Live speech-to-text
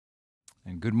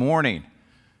And good morning.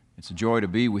 It's a joy to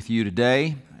be with you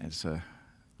today. It's a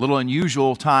little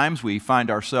unusual times we find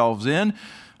ourselves in.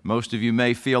 Most of you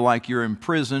may feel like you're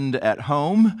imprisoned at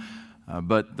home,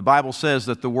 but the Bible says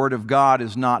that the Word of God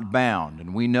is not bound.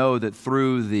 And we know that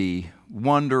through the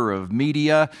wonder of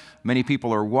media, many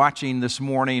people are watching this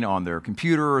morning on their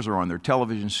computers or on their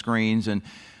television screens. And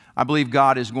I believe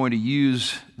God is going to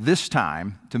use this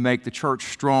time to make the church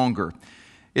stronger.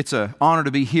 It's an honor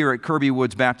to be here at Kirby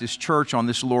Woods Baptist Church on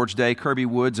this Lord's Day. Kirby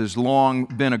Woods has long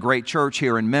been a great church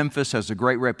here in Memphis, has a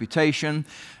great reputation,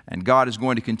 and God is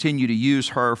going to continue to use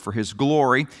her for His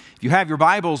glory. If you have your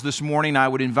Bibles this morning, I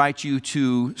would invite you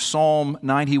to Psalm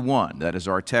 91. That is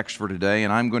our text for today,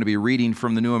 and I'm going to be reading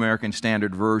from the New American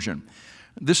Standard Version.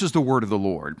 This is the word of the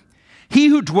Lord. He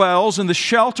who dwells in the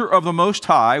shelter of the Most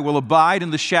High will abide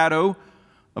in the shadow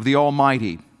of the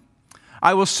Almighty.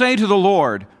 I will say to the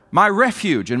Lord, my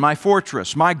refuge and my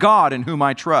fortress, my God in whom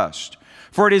I trust.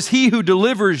 For it is He who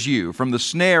delivers you from the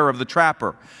snare of the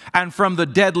trapper and from the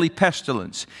deadly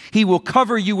pestilence. He will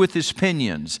cover you with His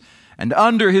pinions, and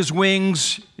under His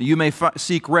wings you may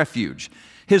seek refuge.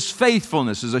 His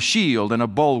faithfulness is a shield and a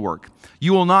bulwark.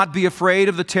 You will not be afraid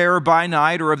of the terror by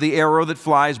night, or of the arrow that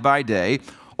flies by day,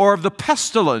 or of the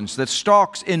pestilence that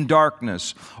stalks in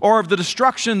darkness, or of the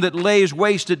destruction that lays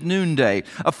waste at noonday.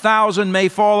 1,000 may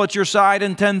fall at your side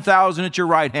and 10,000 at your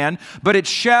right hand, but it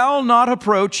shall not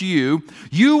approach you.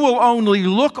 You will only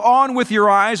look on with your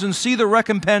eyes and see the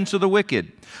recompense of the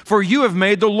wicked. For you have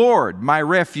made the Lord my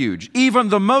refuge, even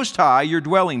the Most High your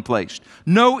dwelling place.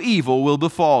 No evil will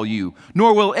befall you,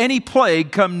 nor will any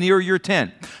plague come near your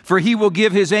tent. For He will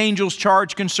give His angels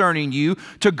charge concerning you,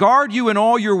 to guard you in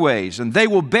all your ways, and they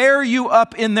will bear you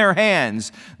up in their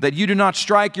hands, that you do not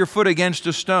strike your foot against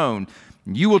a stone.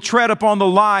 You will tread upon the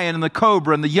lion and the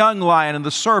cobra and the young lion and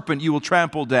the serpent you will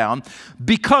trample down.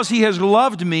 Because He has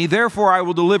loved me, therefore I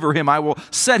will deliver him. I will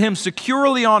set him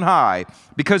securely on high,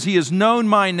 because he has known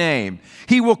my name.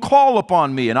 He will call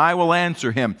upon me, and I will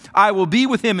answer him. I will be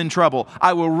with him in trouble.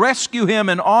 I will rescue him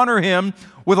and honor him.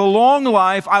 With a long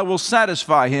life I will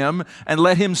satisfy him and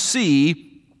let him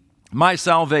see my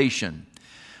salvation.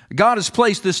 God has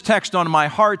placed this text on my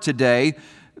heart today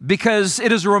because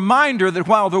it is a reminder that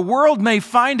while the world may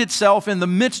find itself in the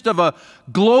midst of a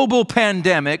global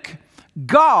pandemic,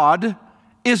 God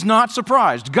is not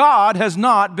surprised. God has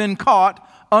not been caught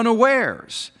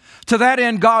unawares. To that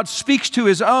end, God speaks to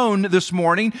His own this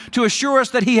morning to assure us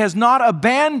that He has not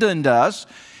abandoned us.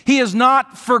 He has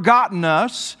not forgotten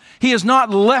us. He has not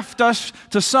left us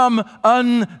to some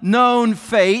unknown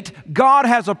fate. God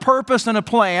has a purpose and a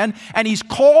plan, and He's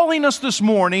calling us this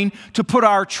morning to put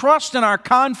our trust and our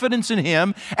confidence in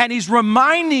Him, and He's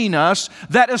reminding us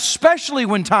that especially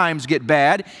when times get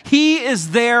bad, He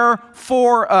is there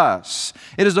for us.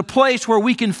 It is a place where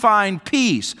we can find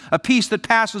peace, a peace that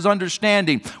passes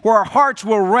understanding, where our hearts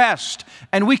will rest,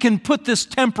 and we can put this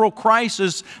temporal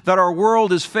crisis that our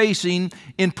world is facing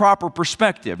in proper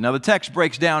perspective. Now, the text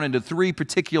breaks down into three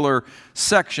particular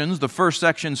sections. The first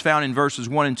section is found in verses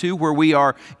 1 and 2, where we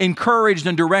are encouraged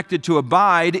and directed to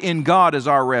abide in God as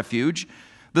our refuge.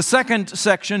 The second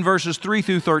section, verses 3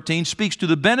 through 13, speaks to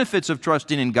the benefits of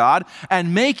trusting in God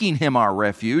and making Him our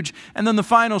refuge. And then the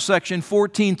final section,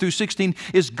 14 through 16,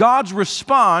 is God's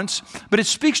response, but it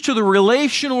speaks to the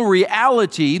relational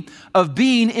reality of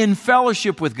being in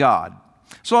fellowship with God.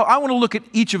 So I want to look at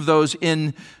each of those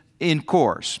in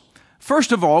course.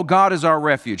 First of all, God is our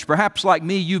refuge. Perhaps like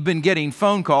me, you've been getting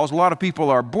phone calls. A lot of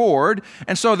people are bored,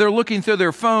 and so they're looking through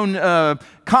their phone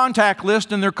contact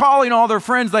list, and they're calling all their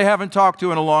friends they haven't talked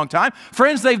to in a long time,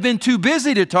 friends they've been too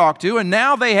busy to talk to, and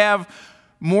now they have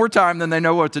more time than they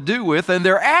know what to do with, and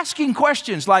they're asking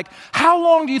questions like, how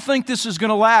long do you think this is going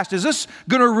to last? Is this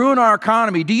going to ruin our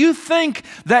economy? Do you think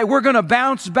that we're going to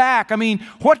bounce back? I mean,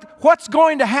 what's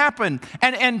going to happen?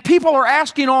 And people are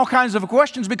asking all kinds of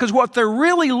questions because what they're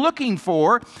really looking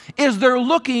for is they're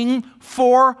looking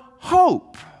for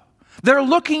hope. They're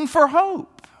looking for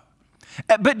hope.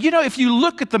 But you know, if you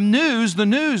look at the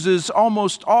news is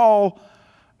almost all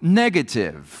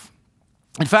negative.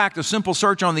 In fact, a simple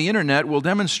search on the internet will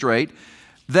demonstrate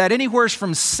that anywhere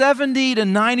from 70 to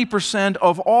 90%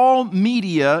 of all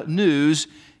media news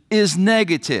is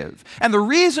negative. And the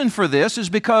reason for this is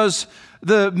because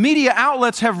the media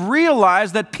outlets have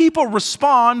realized that people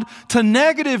respond to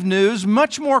negative news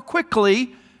much more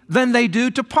quickly than they do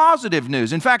to positive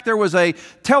news. In fact, there was a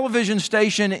television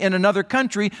station in another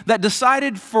country that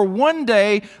decided for one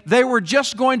day they were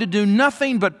just going to do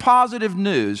nothing but positive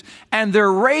news. And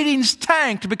their ratings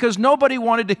tanked because nobody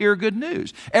wanted to hear good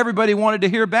news. Everybody wanted to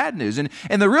hear bad news. And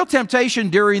the real temptation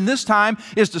during this time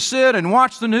is to sit and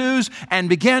watch the news and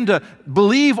begin to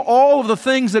believe all of the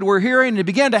things that we're hearing and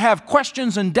begin to have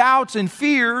questions and doubts and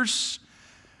fears.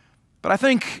 But I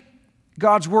think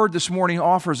God's Word this morning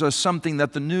offers us something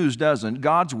that the news doesn't.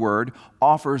 God's Word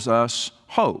offers us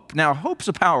hope. Now, hope's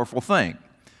a powerful thing,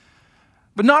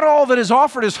 but not all that is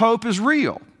offered as hope is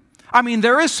real. I mean,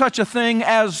 there is such a thing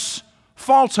as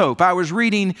false hope. I was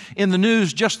reading in the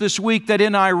news just this week that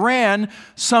in Iran,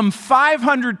 some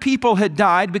 500 people had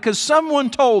died because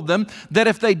someone told them that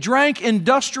if they drank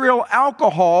industrial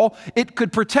alcohol, it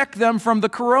could protect them from the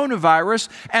coronavirus,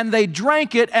 and they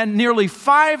drank it and nearly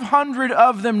 500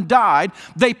 of them died.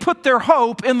 They put their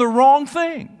hope in the wrong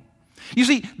thing. You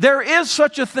see, there is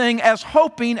such a thing as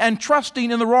hoping and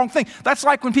trusting in the wrong thing. That's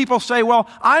like when people say, well,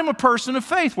 I'm a person of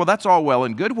faith. Well, that's all well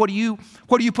and good. What do you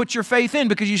put your faith in?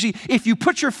 Because you see, if you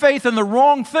put your faith in the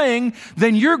wrong thing,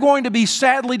 then you're going to be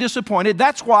sadly disappointed.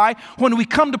 That's why when we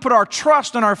come to put our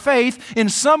trust and our faith in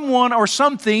someone or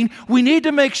something, we need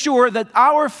to make sure that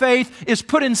our faith is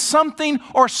put in something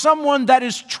or someone that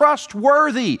is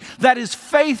trustworthy, that is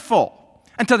faithful.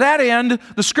 And to that end,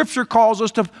 the Scripture calls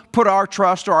us to put our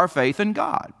trust or our faith in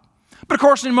God. But of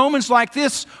course, in moments like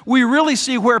this, we really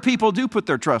see where people do put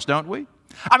their trust, don't we?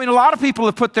 I mean, a lot of people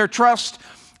have put their trust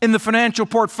in the financial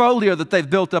portfolio that they've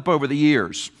built up over the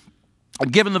years.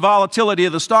 And given the volatility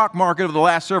of the stock market over the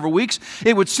last several weeks,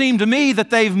 it would seem to me that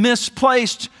they've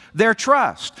misplaced their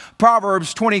trust.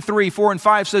 Proverbs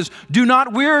 23:4-5 says, "Do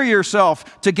not weary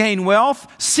yourself to gain wealth.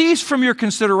 Cease from your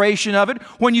consideration of it.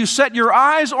 When you set your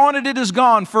eyes on it, it is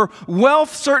gone. For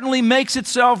wealth certainly makes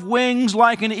itself wings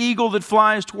like an eagle that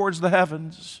flies towards the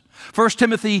heavens." 1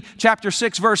 Timothy chapter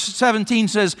 6, verse 17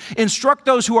 says, "Instruct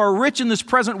those who are rich in this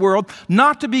present world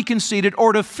not to be conceited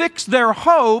or to fix their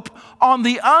hope on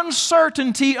the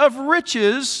uncertainty of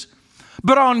riches,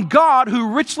 but on God who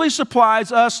richly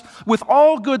supplies us with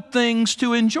all good things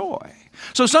to enjoy."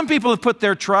 So some people have put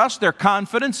their trust, their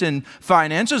confidence in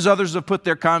finances. Others have put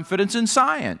their confidence in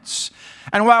science.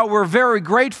 And while we're very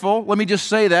grateful, let me just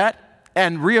say that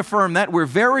and reaffirm that, we're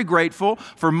very grateful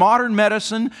for modern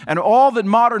medicine and all that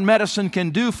modern medicine can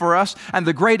do for us and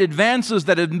the great advances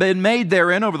that have been made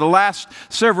therein over the last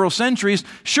several centuries.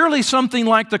 Surely something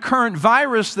like the current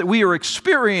virus that we are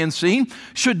experiencing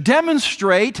should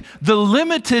demonstrate the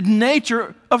limited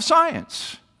nature of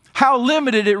science, how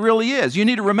limited it really is. You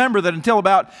need to remember that until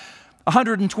about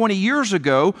 120 years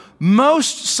ago,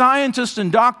 most scientists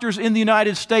and doctors in the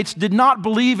United States did not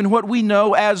believe in what we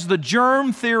know as the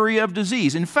germ theory of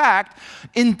disease. In fact,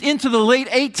 into the late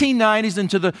 1890s,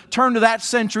 into the turn of that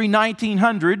century,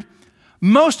 1900,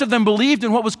 most of them believed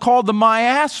in what was called the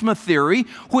miasma theory,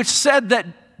 which said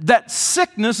that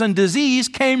sickness and disease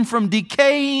came from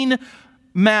decaying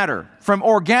matter, from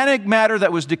organic matter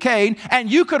that was decaying, and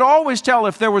you could always tell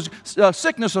if there was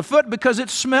sickness afoot because it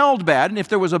smelled bad, and if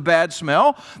there was a bad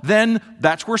smell, then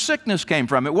that's where sickness came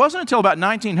from. It wasn't until about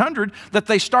 1900 that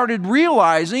they started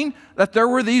realizing that there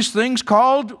were these things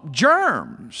called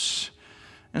germs.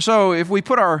 And so if we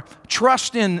put our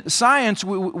trust in science,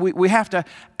 we have to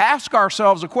ask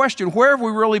ourselves a question: where have we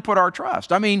really put our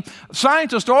trust? I mean,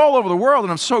 scientists all over the world,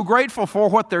 and I'm so grateful for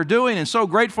what they're doing and so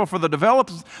grateful for the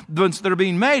developments that are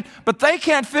being made, but they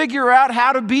can't figure out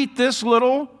how to beat this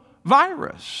little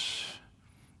virus.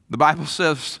 The Bible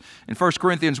says in 1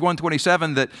 Corinthians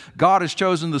 1:27 that God has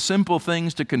chosen the simple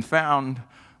things to confound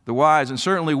the wise, and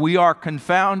certainly we are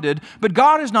confounded, but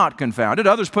God is not confounded.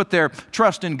 Others put their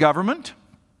trust in government.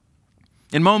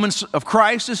 In moments of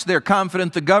crisis, they're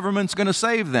confident the government's going to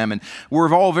save them. And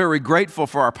we're all very grateful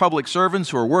for our public servants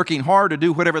who are working hard to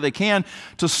do whatever they can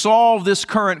to solve this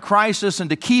current crisis and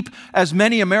to keep as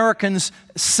many Americans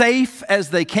safe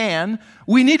as they can.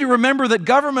 We need to remember that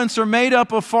governments are made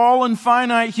up of fallen,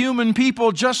 finite human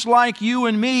people just like you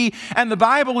and me. And the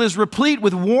Bible is replete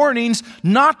with warnings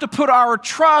not to put our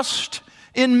trust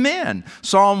in men.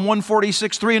 Psalm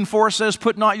 146:3-4 says,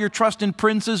 "Put not your trust in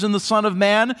princes and the Son of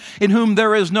Man, in whom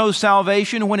there is no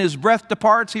salvation. When his breath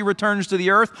departs, he returns to the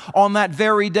earth. On that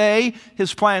very day,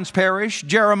 his plans perish."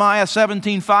 Jeremiah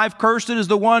 17:5, "Cursed is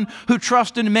the one who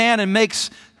trusts in man and makes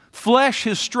flesh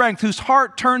his strength, whose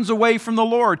heart turns away from the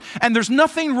Lord." And there's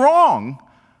nothing wrong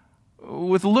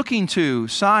with looking to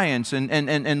science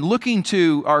and looking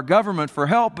to our government for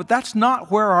help, but that's not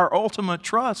where our ultimate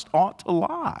trust ought to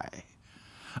lie.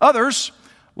 Others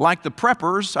like the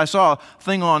preppers. I saw a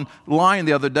thing online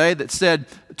the other day that said,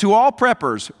 to all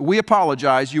preppers, we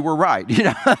apologize, you were right. You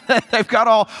know, they've got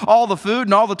all the food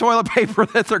and all the toilet paper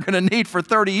that they're going to need for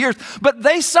 30 years, but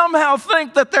they somehow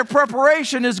think that their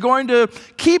preparation is going to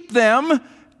keep them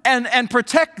and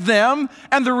protect them.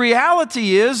 And the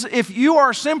reality is, if you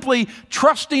are simply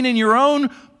trusting in your own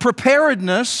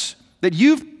preparedness, that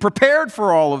you've prepared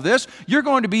for all of this, you're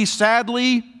going to be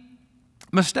sadly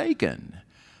mistaken.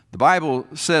 The Bible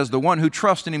says the one who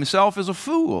trusts in himself is a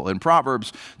fool in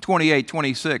Proverbs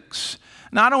 28:26.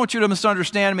 Now, I don't want you to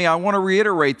misunderstand me. I want to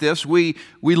reiterate this. We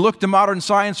look to modern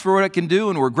science for what it can do,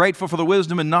 and we're grateful for the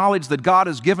wisdom and knowledge that God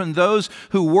has given those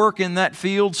who work in that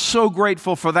field. So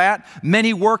grateful for that.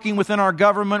 Many working within our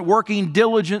government, working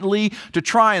diligently to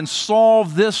try and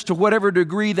solve this to whatever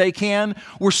degree they can.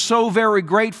 We're so very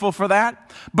grateful for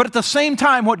that. But at the same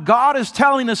time, what God is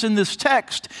telling us in this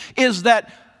text is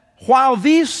that while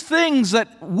these things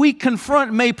that we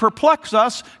confront may perplex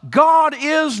us, God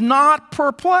is not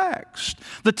perplexed.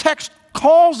 The text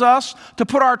calls us to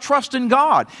put our trust in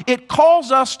God. It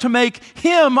calls us to make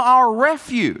Him our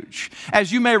refuge.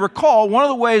 As you may recall, one of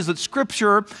the ways that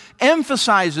Scripture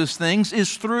emphasizes things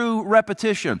is through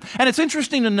repetition. And it's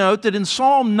interesting to note that in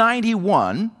Psalm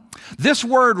 91, this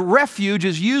word refuge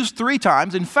is used 3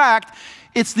 times. In fact,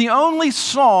 it's the only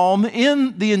psalm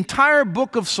in the entire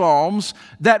book of Psalms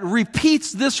that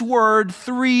repeats this word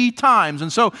 3 times.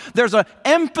 And so there's an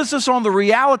emphasis on the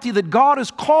reality that God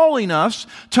is calling us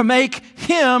to make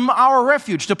Him our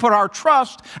refuge, to put our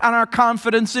trust and our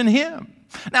confidence in Him.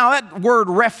 Now, that word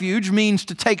refuge means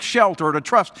to take shelter or to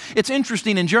trust. It's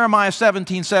interesting, in Jeremiah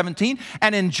 17:17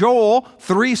 and in Joel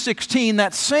 3:16,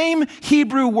 that same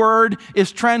Hebrew word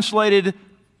is translated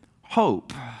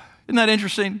hope. Isn't that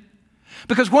interesting?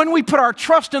 Because when we put our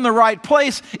trust in the right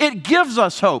place, it gives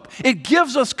us hope. It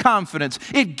gives us confidence.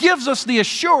 It gives us the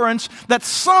assurance that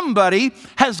somebody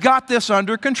has got this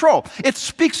under control. It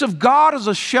speaks of God as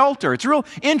a shelter. It's real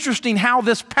interesting how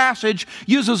this passage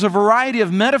uses a variety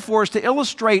of metaphors to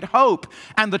illustrate hope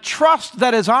and the trust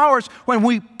that is ours when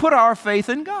we put our faith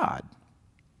in God.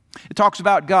 It talks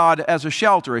about God as a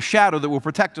shelter, a shadow that will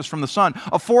protect us from the sun,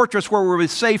 a fortress where we're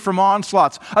safe from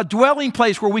onslaughts, a dwelling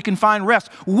place where we can find rest,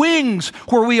 wings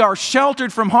where we are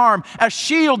sheltered from harm, a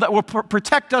shield that will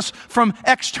protect us from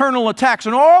external attacks.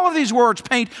 And all of these words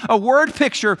paint a word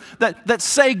picture that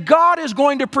say God is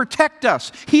going to protect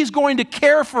us. He's going to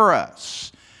care for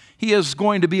us. He is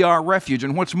going to be our refuge.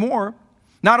 And what's more,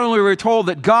 not only are we told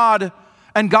that God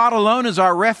and God alone is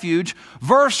our refuge,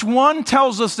 verse 1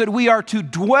 tells us that we are to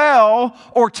dwell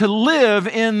or to live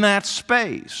in that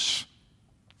space.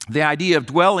 The idea of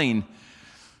dwelling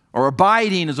or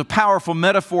abiding is a powerful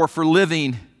metaphor for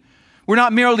living. We're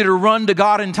not merely to run to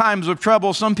God in times of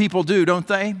trouble. Some people do, don't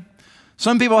they?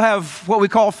 Some people have what we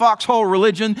call foxhole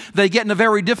religion. They get in a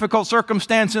very difficult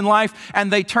circumstance in life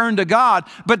and they turn to God.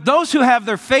 But those who have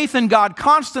their faith in God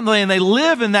constantly and they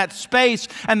live in that space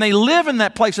and they live in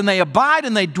that place and they abide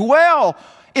and they dwell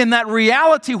in that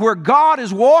reality where God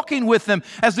is walking with them.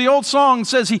 As the old song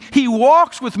says, He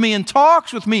walks with me and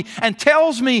talks with me and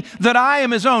tells me that I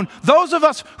am His own. Those of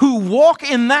us who walk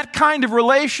in that kind of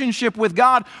relationship with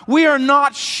God, we are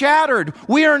not shattered.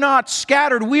 We are not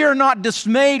scattered. We are not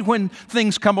dismayed when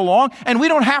things come along. And we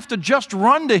don't have to just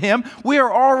run to Him. We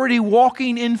are already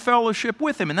walking in fellowship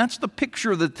with Him. And that's the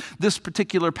picture that this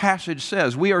particular passage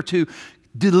says. We are to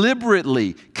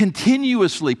deliberately,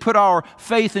 continuously put our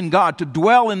faith in God, to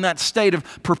dwell in that state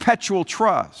of perpetual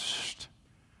trust.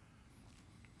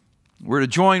 We're to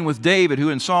join with David, who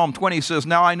in Psalm 20 says,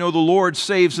 "Now I know the Lord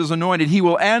saves His anointed. He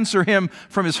will answer him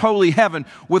from His holy heaven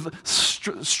with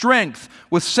strength,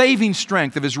 with saving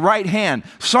strength of His right hand.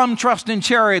 Some trust in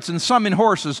chariots and some in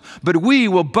horses, but we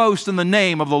will boast in the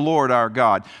name of the Lord our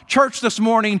God." Church, this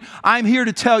morning, I'm here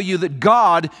to tell you that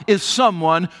God is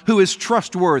someone who is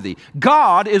trustworthy.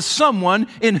 God is someone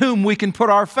in whom we can put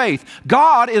our faith.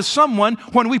 God is someone,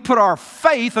 when we put our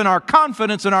faith and our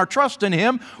confidence and our trust in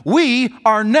Him, we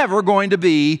are never going to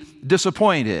be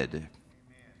disappointed.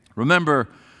 Remember,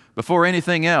 before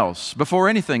anything else,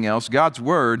 God's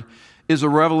Word is a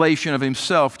revelation of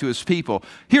Himself to His people.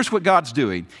 Here's what God's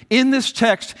doing. In this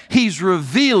text, He's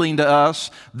revealing to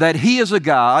us that He is a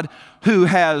God who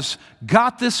has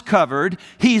got this covered.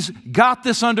 He's got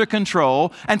this under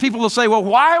control. And people will say, well,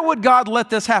 why would God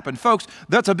let this happen? Folks,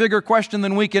 that's a bigger question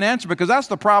than we can answer, because that's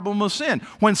the problem with sin.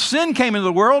 When sin came into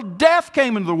the world, death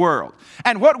came into the world.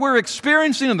 And what we're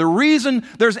experiencing, and the reason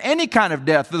there's any kind of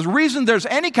death, the reason there's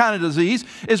any kind of disease,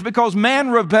 is because man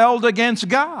rebelled against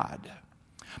God.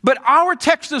 But our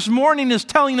text this morning is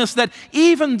telling us that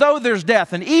even though there's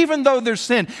death, and even though there's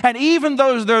sin, and even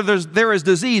though there is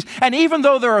disease, and even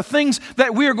though there are things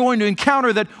that we are going to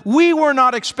encounter that we were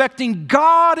not expecting,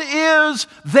 God is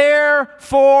there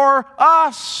for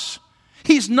us.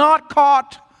 He's not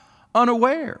caught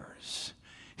unawares.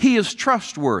 He is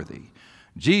trustworthy.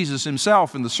 Jesus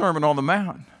himself in the Sermon on the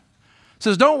Mount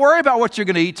says, don't worry about what you're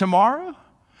going to eat tomorrow.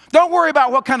 Don't worry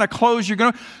about what kind of clothes you're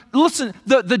going to... Listen,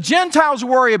 the Gentiles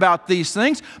worry about these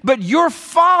things, but your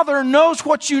Father knows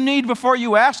what you need before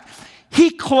you ask.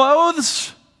 He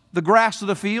clothes the grass of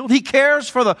the field. He cares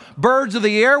for the birds of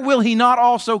the air. Will He not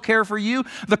also care for you?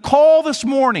 The call this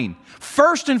morning,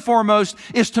 first and foremost,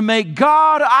 is to make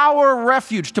God our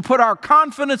refuge, to put our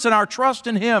confidence and our trust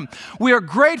in Him. We are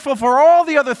grateful for all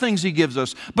the other things He gives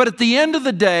us, but at the end of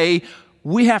the day,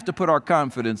 we have to put our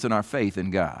confidence and our faith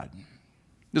in God.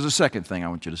 There's a second thing I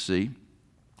want you to see,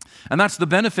 and that's the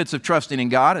benefits of trusting in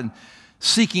God and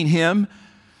seeking Him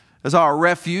as our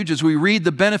refuge. As we read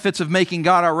the benefits of making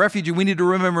God our refuge, we need to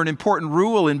remember an important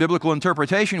rule in biblical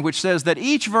interpretation, which says that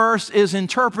each verse is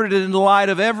interpreted in the light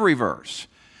of every verse.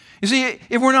 You see,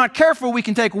 if we're not careful, we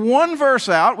can take one verse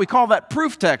out, we call that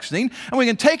proof texting, and we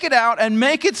can take it out and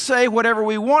make it say whatever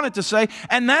we want it to say,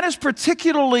 and that is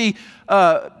particularly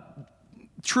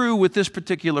true with this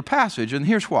particular passage, and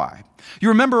here's why. You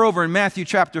remember over in Matthew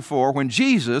chapter 4 when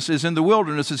Jesus is in the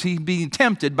wilderness as he's being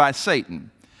tempted by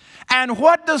Satan. And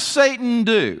what does Satan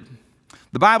do?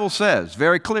 The Bible says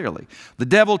very clearly, the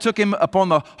devil took him upon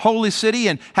the holy city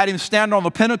and had him stand on the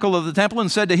pinnacle of the temple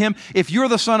and said to him, if you're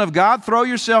the Son of God, throw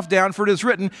yourself down, for it is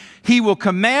written, He will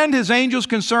command His angels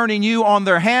concerning you. On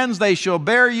their hands they shall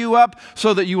bear you up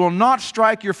so that you will not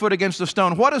strike your foot against a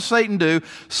stone. What does Satan do?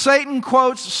 Satan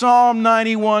quotes Psalm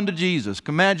 91 to Jesus.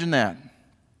 Imagine that.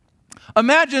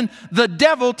 Imagine the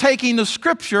devil taking the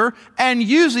Scripture and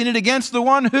using it against the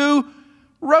one who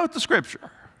wrote the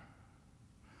Scripture.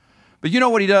 But you know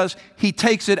what he does? He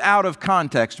takes it out of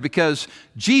context, because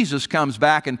Jesus comes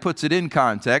back and puts it in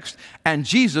context. And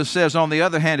Jesus says, on the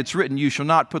other hand, it's written, you shall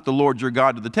not put the Lord your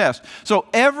God to the test. So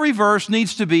every verse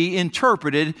needs to be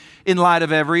interpreted in light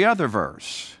of every other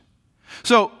verse.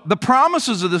 So the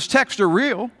promises of this text are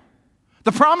real.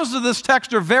 The promises of this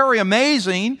text are very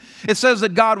amazing. It says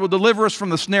that God will deliver us from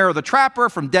the snare of the trapper,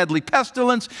 from deadly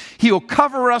pestilence. He'll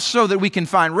cover us so that we can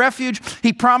find refuge.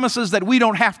 He promises that we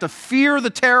don't have to fear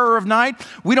the terror of night.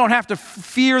 We don't have to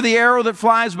fear the arrow that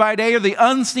flies by day or the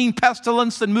unseen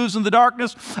pestilence that moves in the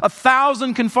darkness.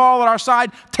 1,000 can fall at our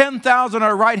side, 10,000 at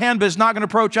our right hand, but it's not going to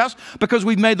approach us because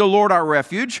we've made the Lord our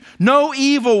refuge. No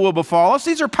evil will befall us.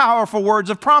 These are powerful words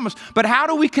of promise. But how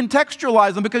do we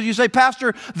contextualize them? Because you say,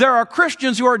 Pastor, there are Christians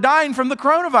who are dying from the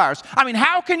coronavirus. I mean,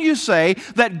 how can you say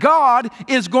that God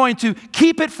is going to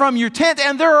keep it from your tent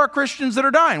and there are Christians that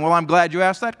are dying? Well, I'm glad you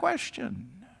asked that question.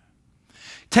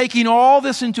 Taking all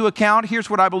this into account, here's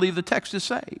what I believe the text is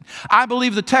saying. I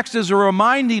believe the text is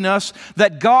reminding us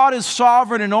that God is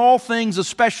sovereign in all things,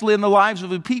 especially in the lives of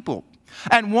the people.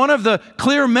 And one of the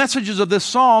clear messages of this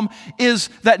psalm is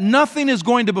that nothing is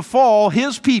going to befall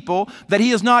His people that He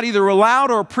has not either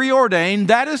allowed or preordained.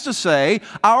 That is to say,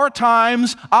 our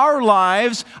times, our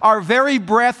lives, our very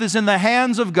breath is in the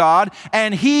hands of God,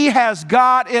 and He has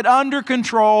got it under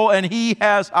control, and He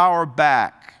has our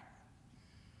back.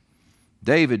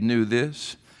 David knew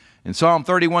this. In Psalm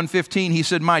 31:15, he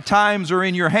said, my times are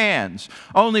in your hands.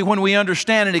 Only when we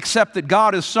understand and accept that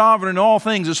God is sovereign in all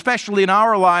things, especially in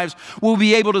our lives, we'll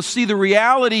be able to see the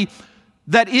reality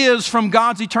that is from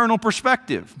God's eternal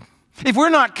perspective. If we're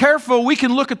not careful, we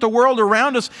can look at the world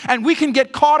around us and we can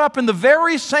get caught up in the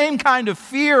very same kind of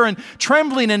fear and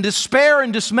trembling and despair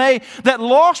and dismay that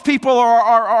lost people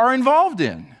are involved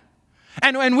in.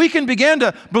 And we can begin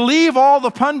to believe all the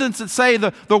pundits that say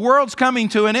the world's coming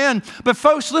to an end. But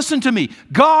folks, listen to me.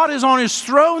 God is on His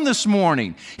throne this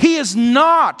morning. He is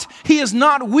not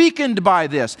weakened by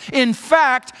this. In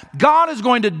fact, God is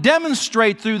going to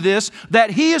demonstrate through this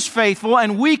that He is faithful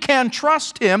and we can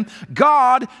trust Him.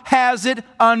 God has it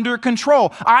under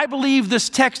control. I believe this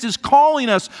text is calling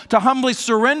us to humbly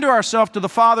surrender ourselves to the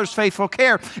Father's faithful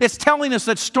care. It's telling us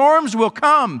that storms will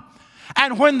come.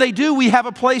 And when they do, we have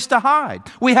a place to hide.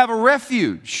 We have a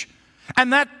refuge.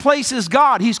 And that place is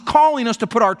God. He's calling us to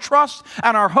put our trust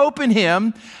and our hope in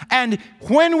Him. And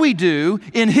when we do,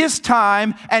 in His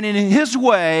time and in His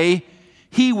way,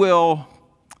 He will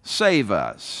save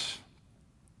us.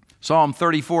 Psalm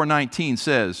 34:19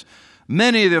 says,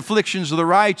 many of the afflictions of the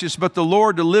righteous, but the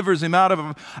Lord delivers him out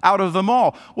of them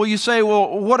all. Well, you say,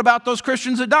 well, what about those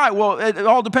Christians that die? Well, it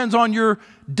all depends on your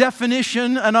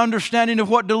definition and understanding of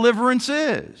what deliverance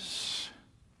is.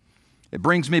 It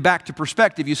brings me back to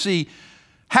perspective. You see,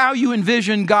 how you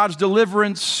envision God's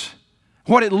deliverance,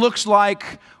 what it looks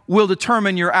like, will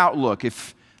determine your outlook.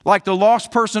 If, like the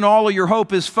lost person, all of your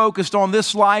hope is focused on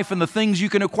this life and the things you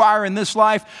can acquire in this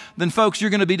life, then folks, you're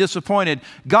going to be disappointed.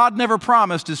 God never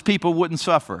promised His people wouldn't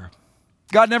suffer.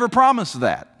 God never promised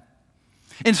that.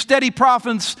 Instead, He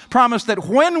promised that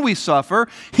when we suffer,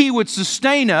 He would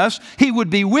sustain us, He would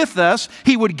be with us,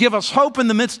 He would give us hope in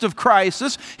the midst of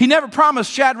crisis. He never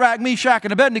promised Shadrach, Meshach,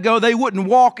 and Abednego they wouldn't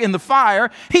walk in the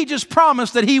fire. He just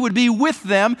promised that He would be with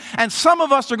them. And some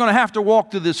of us are going to have to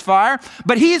walk through this fire,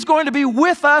 but He's going to be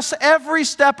with us every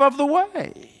step of the way.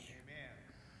 Amen.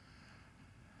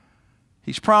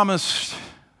 He's promised,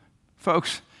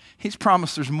 folks, He's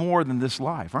promised there's more than this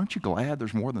life. Aren't you glad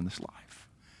there's more than this life?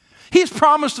 He's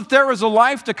promised that there is a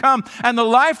life to come, and the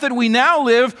life that we now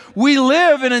live, we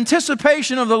live in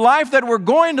anticipation of the life that we're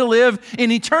going to live in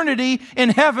eternity in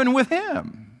heaven with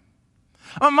Him.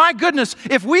 Oh my goodness,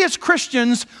 if we as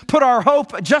Christians put our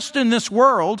hope just in this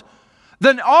world,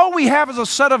 then all we have is a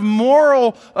set of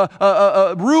moral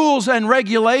rules and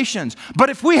regulations. But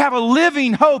if we have a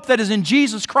living hope that is in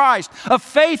Jesus Christ, a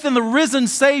faith in the risen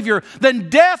Savior, then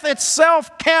death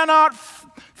itself cannot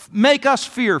make us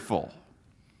fearful.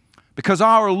 Because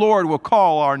our Lord will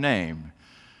call our name.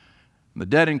 The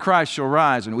dead in Christ shall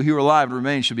rise, and we who are alive and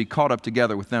remain shall be caught up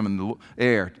together with them in the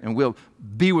air, and we'll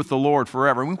be with the Lord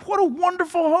forever. I mean, what a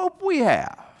wonderful hope we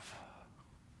have.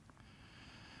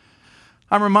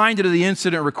 I'm reminded of the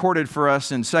incident recorded for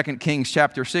us in 2 Kings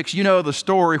chapter 6. You know the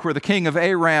story where the king of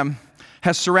Aram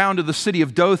has surrounded the city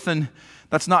of Dothan.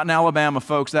 That's not in Alabama,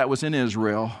 folks. That was in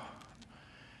Israel.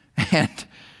 And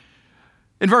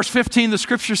in verse 15, the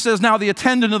scripture says, "Now the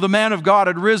attendant of the man of God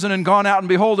had risen and gone out, and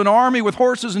behold, an army with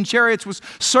horses and chariots was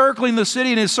circling the city,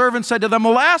 and his servant said to them,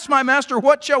 'Alas, my master,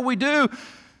 what shall we do?'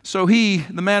 So he,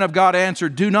 the man of God,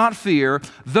 answered, 'Do not fear.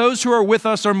 Those who are with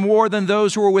us are more than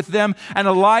those who are with them.' And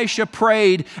Elisha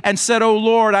prayed and said, 'O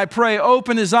Lord, I pray,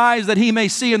 open his eyes that he may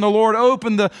see.' And the Lord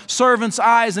opened the servant's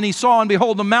eyes, and he saw, and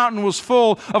behold, the mountain was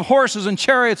full of horses and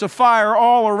chariots of fire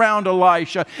all around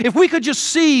Elisha." If we could just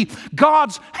see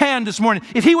God's hand this morning,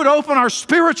 if He would open our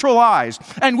spiritual eyes,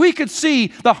 and we could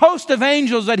see the host of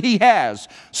angels that He has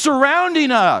surrounding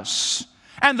us,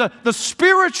 and the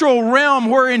spiritual realm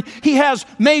wherein He has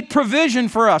made provision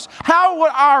for us, how would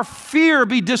our fear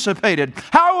be dissipated?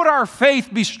 How would our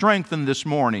faith be strengthened this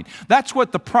morning? That's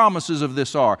what the promises of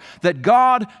this are, that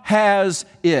God has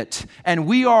it, and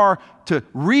we are to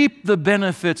reap the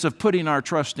benefits of putting our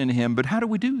trust in Him. But how do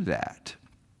we do that?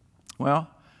 Well,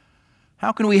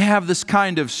 how can we have this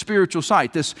kind of spiritual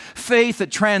sight, this faith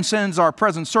that transcends our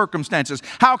present circumstances?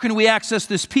 How can we access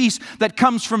this peace that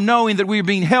comes from knowing that we are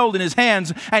being held in His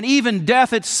hands, and even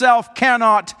death itself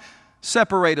cannot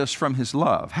separate us from His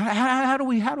love? How do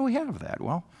we have that?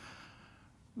 Well,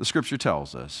 the Scripture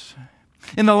tells us.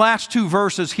 In the last two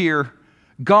verses here,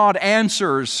 God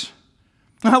answers.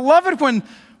 I love it when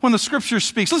the Scripture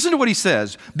speaks. Listen to what He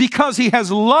says. "Because He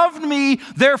has loved me,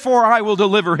 therefore I will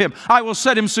deliver him. I will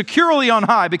set him securely on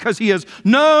high, because he has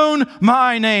known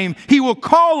my name. He will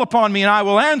call upon me, and I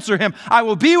will answer him. I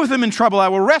will be with him in trouble. I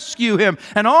will rescue him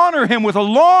and honor him. With a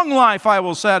long life I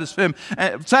will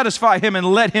satisfy him and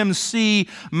let him see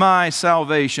my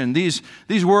salvation." These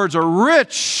words are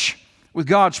rich with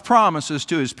God's promises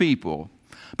to His people.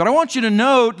 But I want you to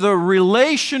note the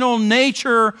relational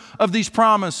nature of these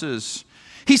promises.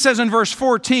 He says in verse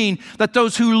 14 that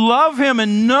those who love Him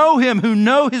and know Him, who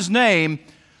know His name,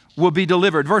 will be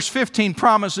delivered. Verse 15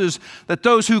 promises that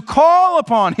those who call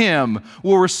upon Him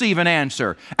will receive an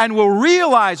answer and will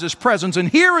realize His presence and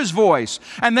hear His voice,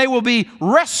 and they will be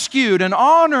rescued and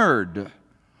honored.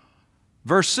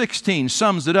 Verse 16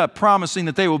 sums it up, promising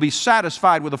that they will be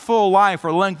satisfied with a full life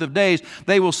or length of days.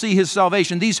 They will see His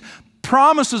salvation. These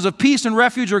promises of peace and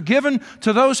refuge are given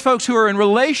to those folks who are in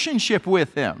relationship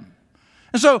with Him.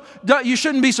 And so you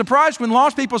shouldn't be surprised when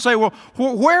lost people say, "Well,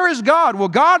 where is God?" Well,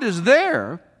 God is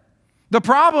there. The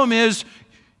problem is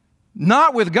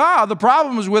not with God. The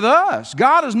problem is with us.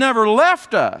 God has never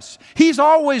left us. He's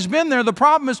always been there. The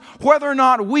problem is whether or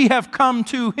not we have come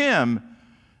to Him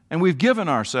and we've given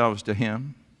ourselves to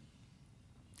Him.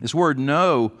 This word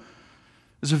 "know"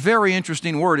 is a very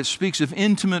interesting word. It speaks of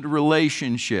intimate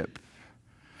relationship.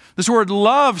 This word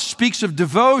 "love" speaks of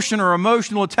devotion or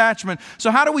emotional attachment.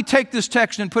 So how do we take this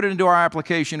text and put it into our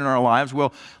application in our lives?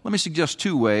 Well, let me suggest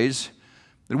two ways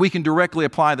that we can directly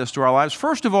apply this to our lives.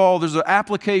 First of all, there's an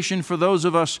application for those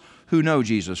of us who know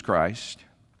Jesus Christ.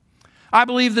 I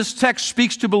believe this text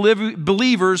speaks to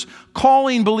believers,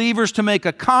 calling believers to make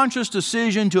a conscious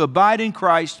decision to abide in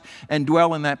Christ and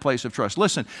dwell in that place of trust.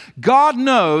 Listen, God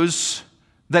knows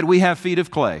that we have feet of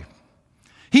clay.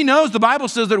 He knows the Bible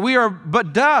says that we are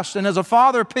but dust, and as a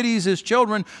father pities his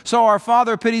children, so our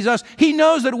Father pities us. He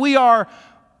knows that we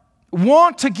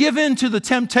want to give in to the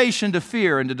temptation to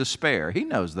fear and to despair. He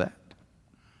knows that.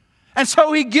 And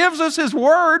so He gives us His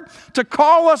Word to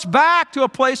call us back to a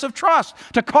place of trust,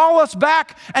 to call us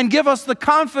back and give us the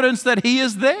confidence that He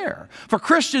is there. For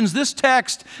Christians, this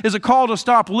text is a call to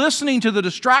stop listening to the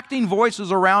distracting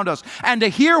voices around us and to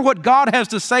hear what God has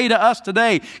to say to us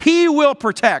today. He will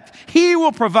protect. He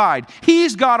will provide.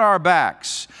 He's got our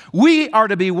backs. We are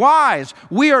to be wise.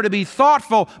 We are to be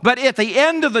thoughtful. But at the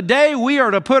end of the day, we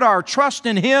are to put our trust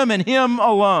in Him and Him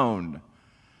alone.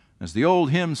 As the old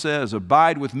hymn says,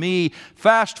 abide with me,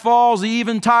 fast falls the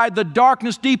eventide, the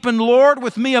darkness deepened, Lord,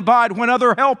 with me abide when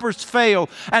other helpers fail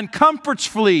and comforts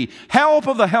flee, help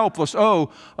of the helpless,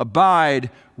 oh,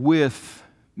 abide with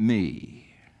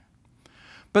me.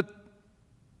 But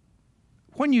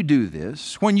when you do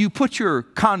this, when you put your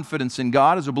confidence in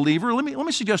God as a believer, let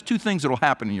me suggest two things that will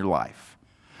happen in your life.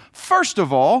 First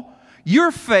of all, your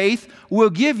faith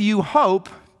will give you hope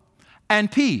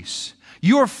and peace.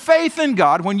 Your faith in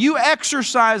God, when you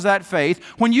exercise that faith,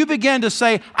 when you begin to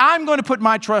say, I'm going to put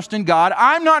my trust in God,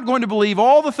 I'm not going to believe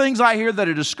all the things I hear that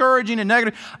are discouraging and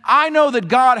negative. I know that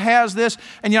God has this.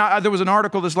 And there was an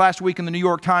article this last week in the New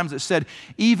York Times that said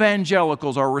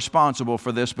evangelicals are responsible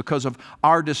for this because of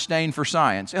our disdain for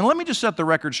science. And let me just set the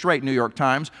record straight, New York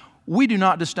Times. We do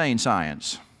not disdain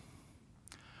science.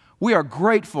 We are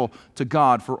grateful to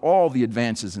God for all the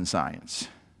advances in science.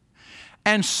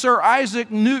 And Sir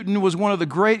Isaac Newton was one of the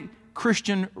great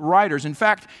Christian writers. In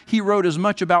fact, he wrote as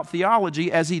much about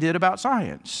theology as he did about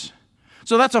science.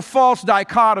 So that's a false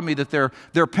dichotomy that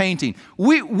they're painting.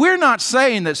 We're not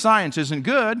saying that science isn't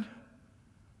good.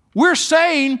 We're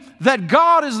saying that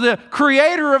God is the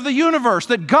creator of the universe,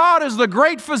 that God is the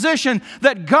great physician,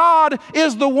 that God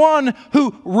is the one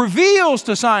who reveals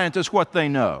to scientists what they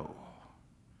know.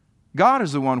 God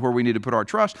is the one where we need to put our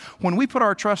trust. When we put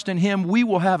our trust in Him, we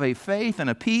will have a faith and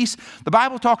a peace. The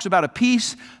Bible talks about a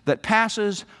peace that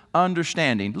passes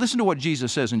understanding. Listen to what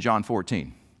Jesus says in John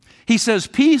 14. He says,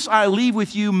 peace I leave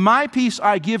with you, my peace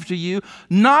I give to you.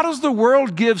 Not as the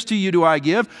world gives to you do I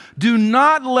give. Do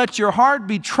not let your heart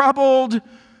be troubled,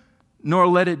 nor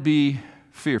let it be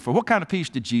fearful. What kind of peace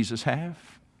did Jesus have?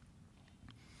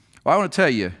 Well, I want to tell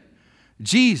you,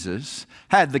 Jesus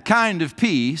had the kind of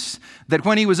peace that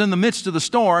when He was in the midst of the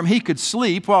storm, He could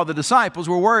sleep while the disciples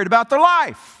were worried about their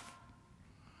life.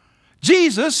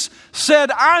 Jesus said,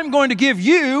 I'm going to give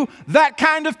you that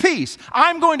kind of peace.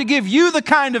 I'm going to give you the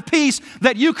kind of peace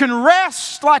that you can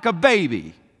rest like a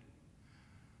baby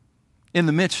in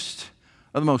the midst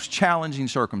of the most challenging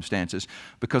circumstances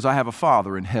because I have a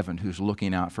Father in heaven who's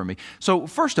looking out for me. So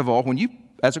first of all,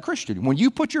 as a Christian, when you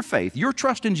put your faith, your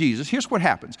trust in Jesus, here's what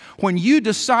happens. When you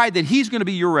decide that He's going to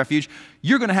be your refuge,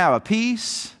 you're going to have a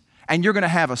peace and you're going to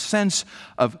have a sense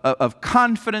of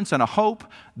confidence and a hope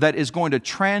that is going to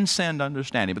transcend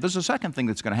understanding. But there's a second thing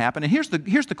that's going to happen, and here's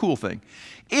the cool thing.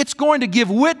 It's going to give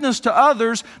witness to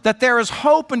others that there is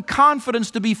hope and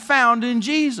confidence to be found in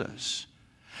Jesus.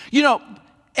 You know,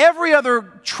 every other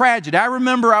tragedy, I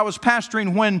remember I was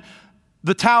pastoring when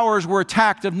the towers were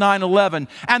attacked of 9/11.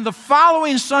 And the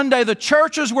following Sunday, the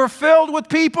churches were filled with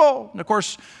people. And of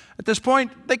course, at this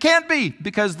point, they can't be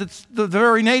because it's the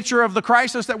very nature of the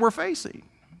crisis that we're facing.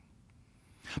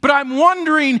 But I'm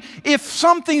wondering if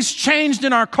something's changed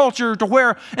in our culture to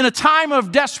where in a time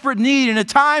of desperate need, in a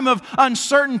time of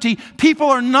uncertainty, people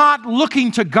are not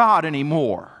looking to God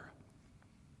anymore.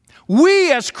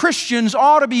 We as Christians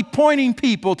ought to be pointing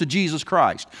people to Jesus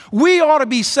Christ. We ought to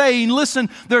be saying, listen,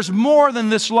 there's more than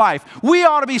this life. We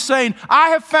ought to be saying, I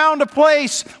have found a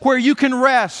place where you can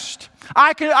rest.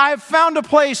 I have found a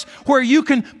place where you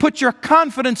can put your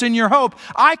confidence in your hope.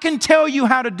 I can tell you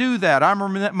how to do that. I'm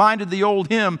reminded of the old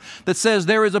hymn that says,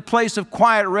 there is a place of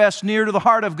quiet rest near to the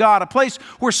heart of God, a place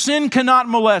where sin cannot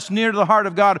molest, near to the heart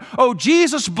of God. Oh,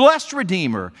 Jesus, blessed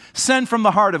Redeemer, send from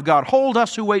the heart of God. Hold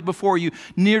us who wait before you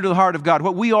near to the heart of God.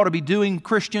 What we ought to be doing,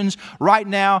 Christians, right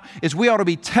now is we ought to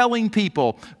be telling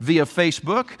people via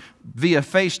Facebook, via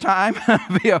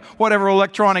FaceTime, via whatever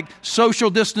electronic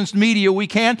social distanced media we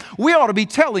can, we ought to be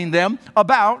telling them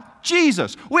about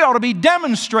Jesus. We ought to be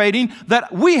demonstrating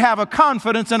that we have a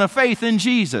confidence and a faith in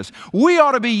Jesus. We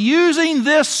ought to be using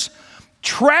this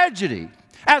tragedy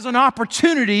as an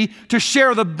opportunity to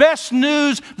share the best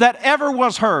news that ever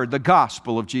was heard, the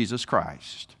gospel of Jesus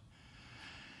Christ.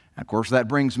 And of course, that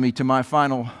brings me to my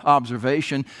final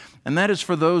observation, and that is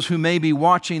for those who may be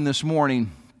watching this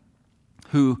morning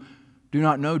who do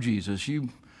not know Jesus. You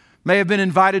may have been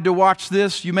invited to watch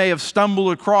this. You may have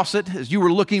stumbled across it as you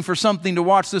were looking for something to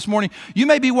watch this morning. You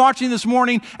may be watching this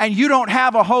morning and you don't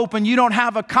have a hope and you don't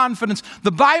have a confidence.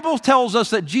 The Bible tells us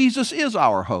that Jesus is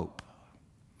our hope.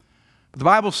 But the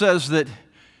Bible says that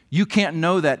you can't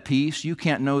know that peace, you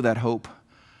can't know that hope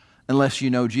unless you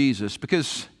know Jesus.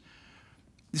 Because,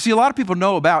 you see, a lot of people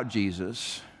know about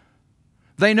Jesus.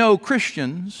 They know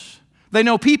Christians. They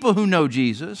know people who know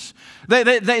Jesus.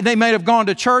 They may have gone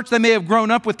to church. They may have grown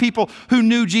up with people who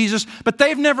knew Jesus, but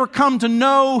they've never come to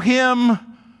know Him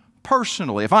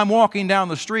personally. If I'm walking down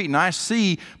the street and I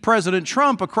see President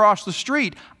Trump across the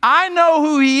street, I know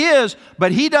who he is,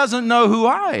 but he doesn't know who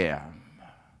I am.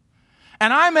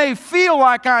 And I may feel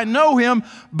like I know him,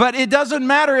 but it doesn't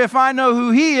matter if I know who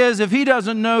he is if he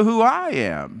doesn't know who I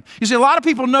am. You see, a lot of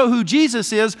people know who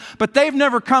Jesus is, but they've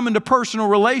never come into personal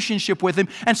relationship with him,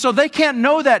 and so they can't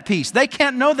know that peace. They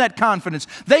can't know that confidence.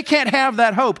 They can't have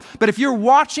that hope. But if you're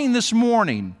watching this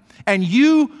morning and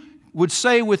you would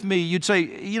say with me, you'd say,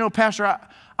 you know, Pastor,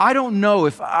 I don't know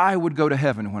if I would go to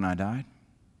heaven when I died.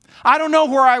 I don't know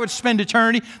where I would spend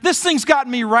eternity. This thing's got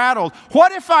me rattled.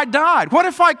 What if I died? What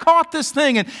if I caught this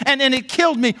thing and it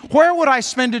killed me? Where would I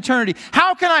spend eternity?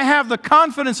 How can I have the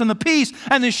confidence and the peace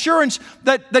and the assurance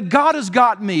that God has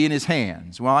got me in His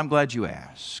hands? Well, I'm glad you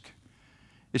asked.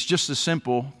 It's just as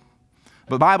simple.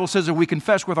 But the Bible says if we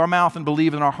confess with our mouth and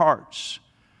believe in our hearts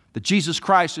that Jesus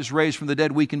Christ is raised from the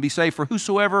dead, we can be saved. For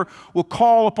whosoever will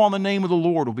call upon the name of the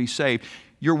Lord will be saved.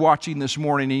 You're watching this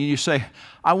morning and you say,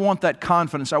 I want that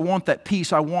confidence, I want that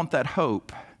peace, I want that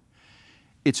hope.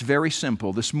 It's very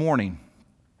simple. This morning,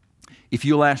 if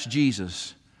you'll ask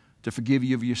Jesus to forgive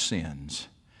you of your sins,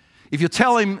 if you'll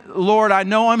tell Him, Lord, I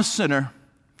know I'm a sinner.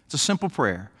 It's a simple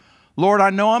prayer. Lord, I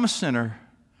know I'm a sinner,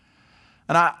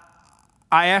 and I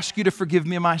ask you to forgive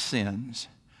me of my sins.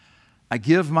 I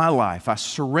give my life, I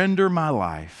surrender my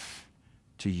life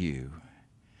to you.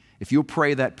 If you'll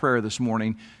pray that prayer this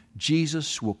morning,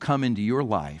 Jesus will come into your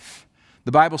life.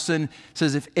 The Bible says,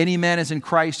 if any man is in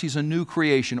Christ, he's a new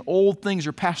creation. Old things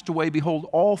are passed away. Behold,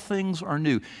 all things are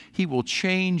new. He will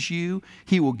change you.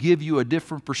 He will give you a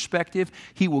different perspective.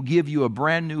 He will give you a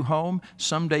brand new home.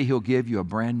 Someday He'll give you a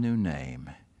brand new name.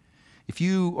 If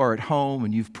you are at home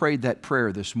and you've prayed that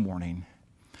prayer this morning,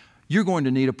 you're going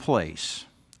to need a place,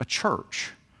 a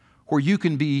church, where you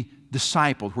can be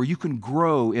discipled, where you can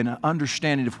grow in an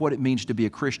understanding of what it means to be a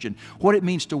Christian, what it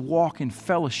means to walk in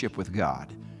fellowship with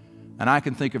God. And I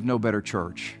can think of no better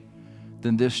church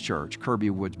than this church, Kirby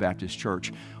Woods Baptist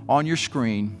Church. On your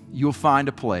screen, you'll find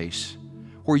a place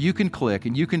where you can click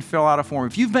and you can fill out a form.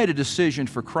 If you've made a decision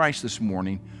for Christ this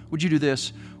morning, would you do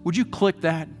this? Would you click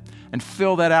that and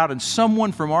fill that out? And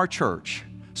someone from our church,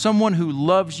 someone who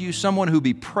loves you, someone who will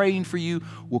be praying for you,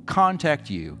 will contact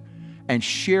you and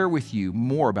share with you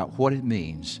more about what it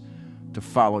means to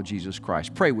follow Jesus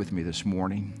Christ. Pray with me this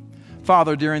morning.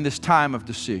 Father, during this time of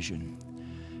decision,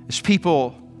 as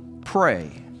people pray,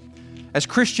 as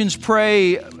Christians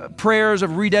pray prayers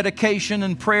of rededication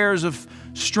and prayers of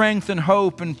strength and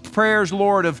hope and prayers,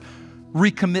 Lord, of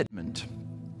recommitment,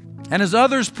 and as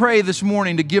others pray this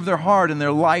morning to give their heart and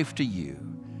their life to you,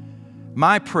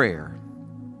 my prayer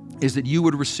is that you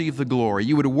would receive the glory.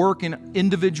 You would work in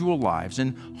individual lives,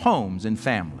 in homes, in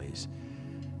families,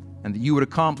 and that you would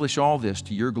accomplish all this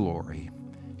to your glory.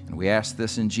 And we ask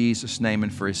this in Jesus' name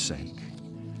and for His sake.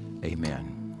 Amen.